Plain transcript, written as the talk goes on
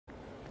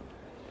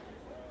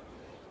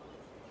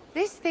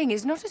This thing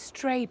is not a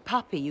stray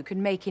puppy you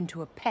can make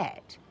into a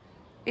pet.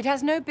 It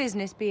has no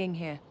business being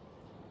here.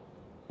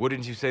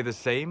 Wouldn't you say the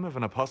same of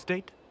an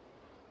apostate?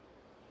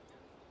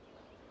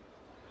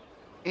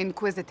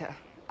 Inquisitor,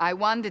 I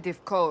wondered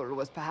if Cole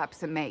was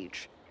perhaps a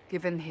mage,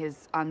 given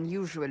his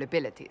unusual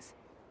abilities.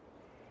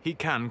 He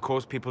can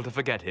cause people to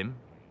forget him,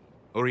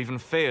 or even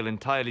fail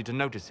entirely to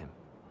notice him.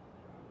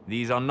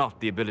 These are not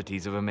the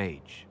abilities of a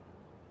mage.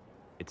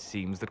 It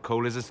seems that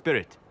Cole is a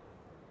spirit.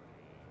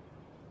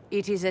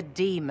 It is a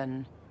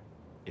demon.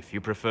 If you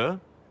prefer,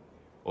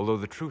 although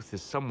the truth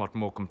is somewhat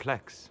more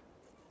complex.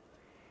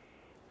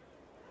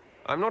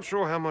 I'm not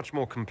sure how much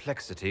more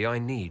complexity I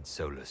need,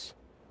 Solus.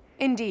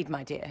 Indeed,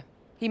 my dear.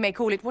 He may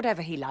call it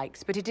whatever he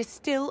likes, but it is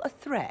still a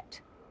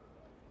threat.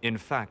 In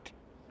fact,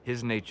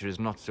 his nature is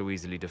not so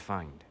easily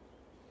defined.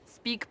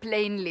 Speak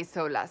plainly,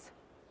 Solus.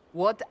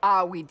 What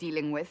are we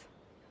dealing with?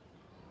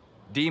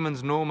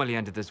 Demons normally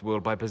enter this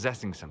world by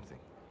possessing something.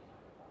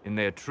 In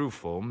their true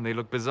form, they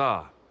look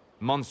bizarre,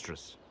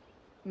 monstrous.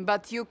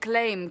 But you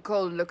claim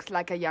Cole looks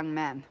like a young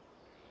man.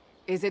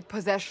 Is it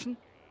possession?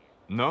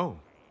 No.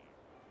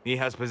 He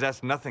has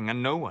possessed nothing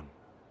and no one.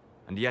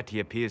 And yet he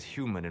appears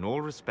human in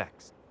all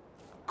respects.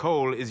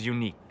 Cole is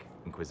unique,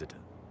 Inquisitor.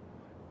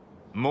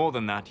 More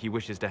than that, he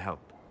wishes to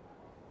help.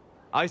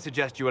 I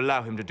suggest you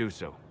allow him to do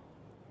so.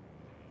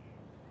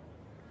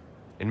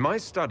 In my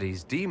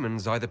studies,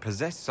 demons either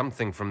possess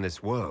something from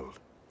this world,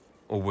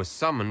 or were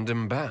summoned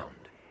and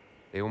bound.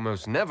 They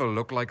almost never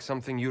look like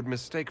something you'd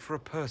mistake for a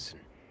person.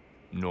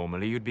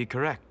 Normally you'd be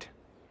correct.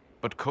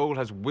 But Cole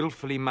has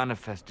willfully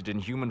manifested in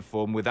human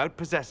form without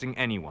possessing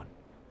anyone.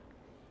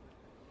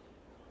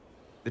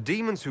 The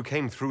demons who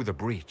came through the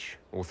breach,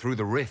 or through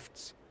the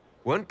rifts,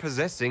 weren't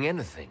possessing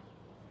anything.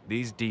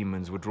 These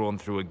demons were drawn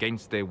through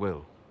against their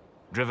will,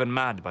 driven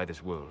mad by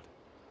this world.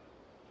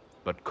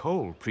 But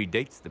Cole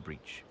predates the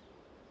breach.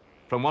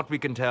 From what we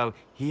can tell,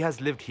 he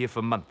has lived here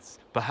for months,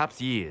 perhaps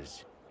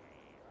years.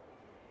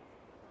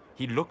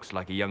 He looks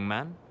like a young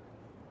man.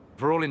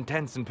 For all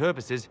intents and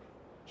purposes,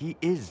 he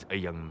is a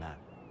young man.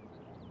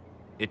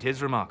 It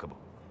is remarkable.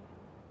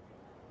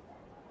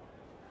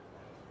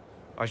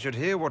 I should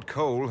hear what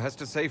Cole has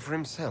to say for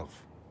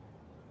himself.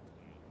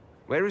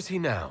 Where is he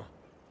now?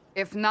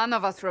 If none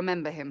of us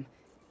remember him,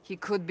 he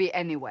could be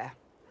anywhere.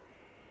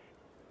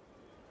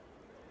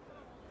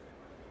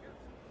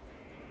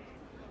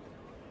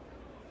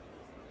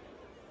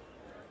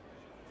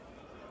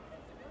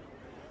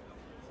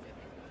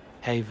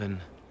 Haven.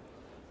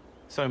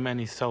 So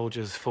many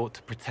soldiers fought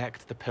to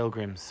protect the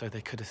pilgrims so they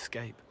could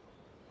escape.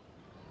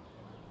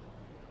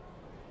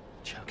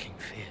 Choking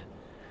fear.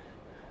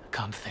 I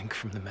can't think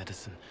from the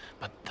medicine,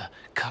 but the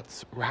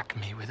cuts rack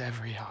me with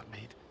every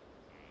heartbeat.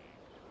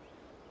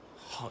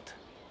 Hot,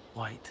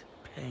 white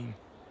pain.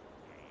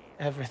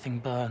 Everything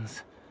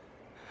burns.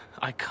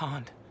 I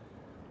can't.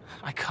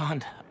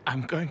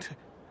 I'm going to...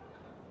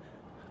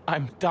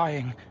 I'm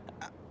dying.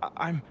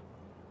 I'm...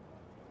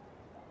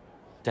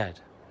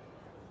 dead.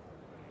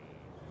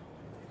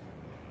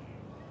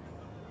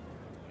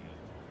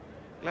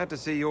 Glad to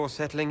see you're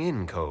settling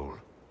in, Cole.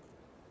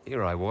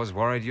 Here I was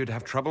worried you'd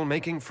have trouble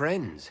making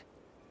friends.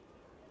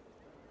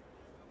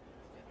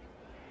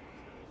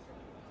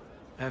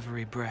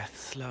 Every breath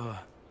slower.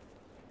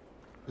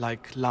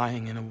 Like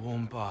lying in a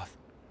warm bath.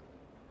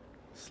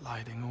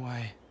 Sliding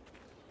away.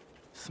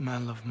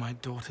 Smell of my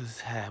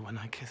daughter's hair when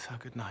I kiss her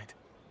goodnight.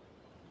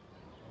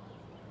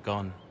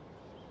 Gone.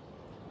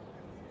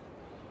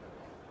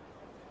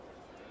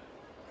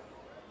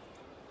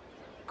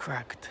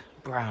 Cracked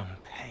brown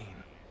pain.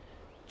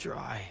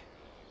 Dry.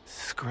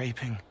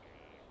 Scraping.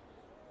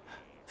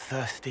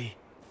 Thirsty.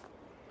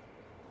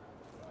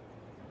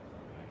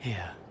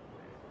 Here.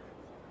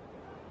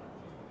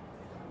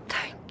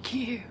 Thank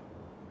you.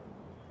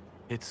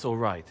 It's all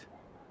right.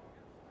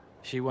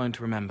 She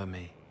won't remember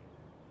me.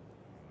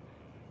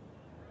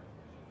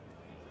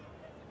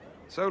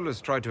 Solus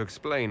tried to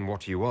explain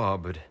what you are,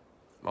 but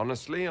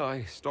honestly,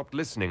 I stopped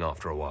listening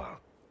after a while.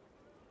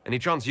 Any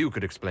chance you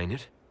could explain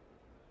it?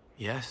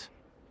 Yes?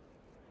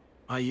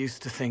 I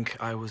used to think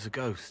I was a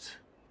ghost.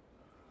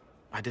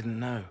 I didn't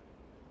know.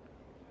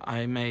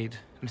 I made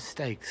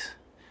mistakes,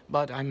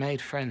 but I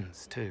made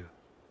friends too.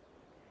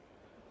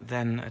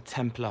 Then a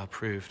Templar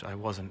proved I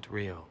wasn't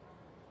real.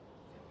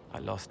 I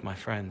lost my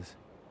friends.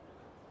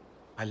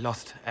 I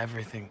lost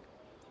everything.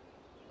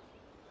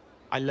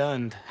 I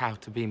learned how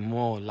to be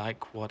more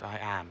like what I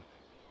am.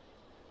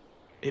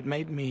 It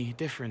made me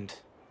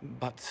different,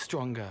 but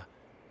stronger.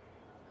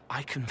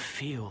 I can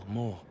feel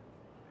more.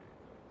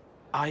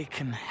 I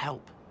can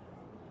help.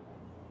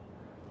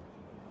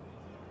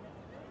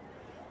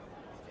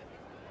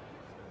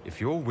 If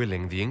you're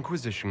willing, the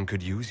Inquisition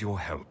could use your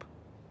help.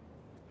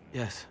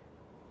 Yes,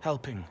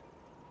 helping.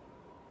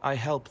 I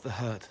help the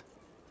hurt.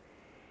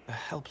 The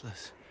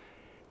helpless.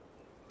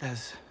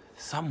 There's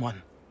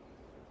someone.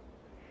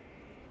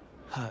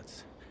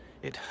 Hurts.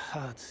 It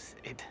hurts.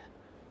 It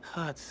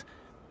hurts.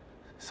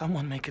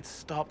 Someone make it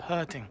stop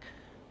hurting.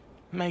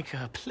 Make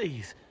her,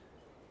 please.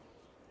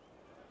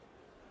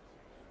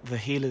 The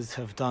healers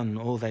have done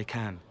all they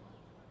can.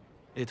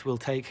 It will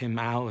take him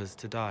hours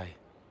to die.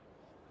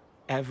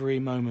 Every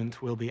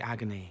moment will be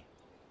agony.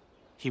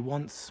 He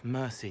wants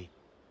mercy.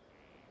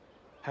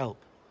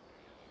 Help.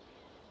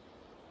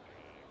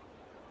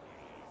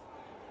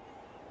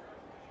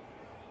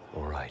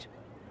 All right.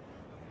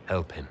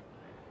 Help him.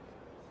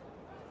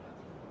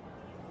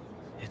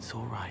 It's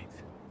all right.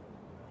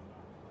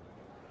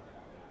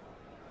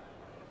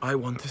 I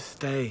want to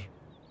stay.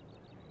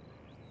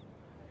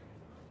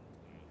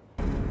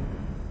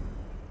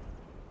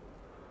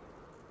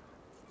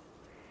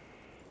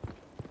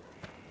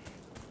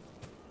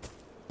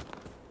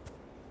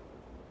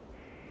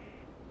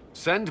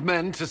 Send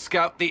men to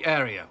scout the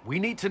area. We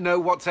need to know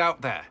what's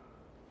out there.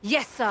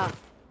 Yes, sir.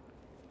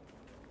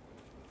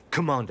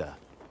 Commander,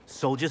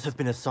 soldiers have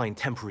been assigned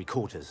temporary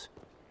quarters.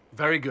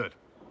 Very good.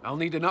 I'll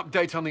need an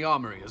update on the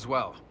armory as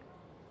well.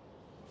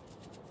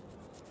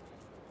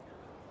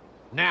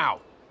 Now!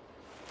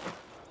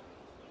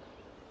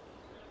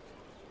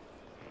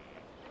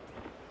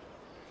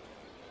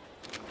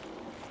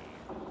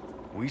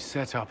 We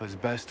set up as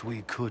best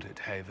we could at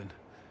Haven,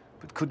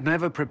 but could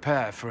never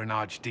prepare for an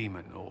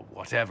archdemon, or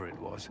whatever it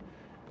was.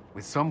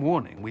 With some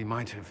warning, we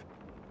might have...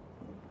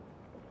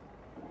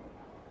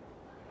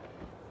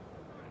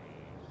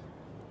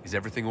 Is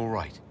everything all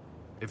right?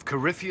 If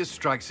Corypheus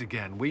strikes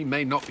again, we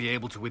may not be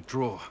able to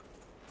withdraw.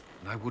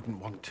 And I wouldn't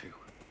want to.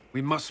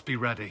 We must be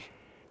ready.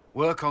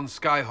 Work on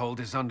Skyhold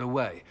is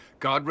underway.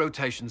 Guard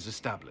rotations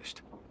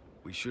established.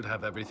 We should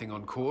have everything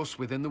on course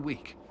within the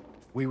week.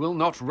 We will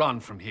not run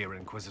from here,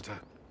 Inquisitor.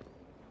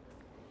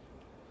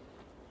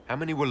 How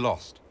many were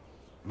lost?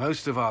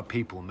 Most of our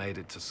people made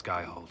it to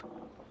Skyhold.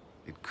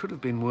 It could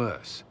have been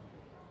worse.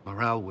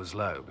 Morale was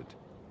low, but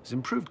has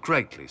improved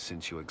greatly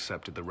since you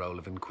accepted the role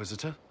of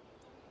Inquisitor.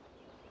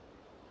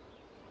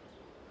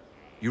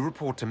 You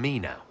report to me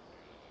now.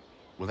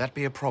 Will that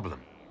be a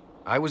problem?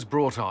 I was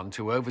brought on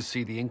to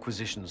oversee the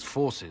Inquisition's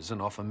forces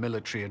and offer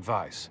military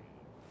advice.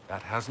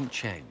 That hasn't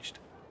changed.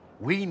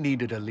 We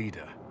needed a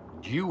leader.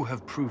 You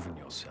have proven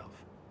yourself.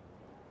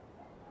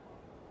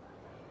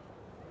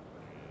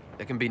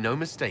 There can be no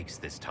mistakes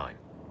this time.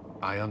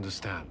 I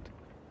understand.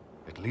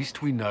 At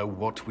least we know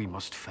what we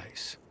must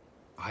face.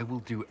 I will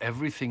do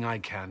everything I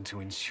can to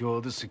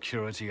ensure the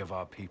security of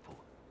our people.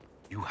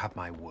 You have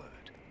my word.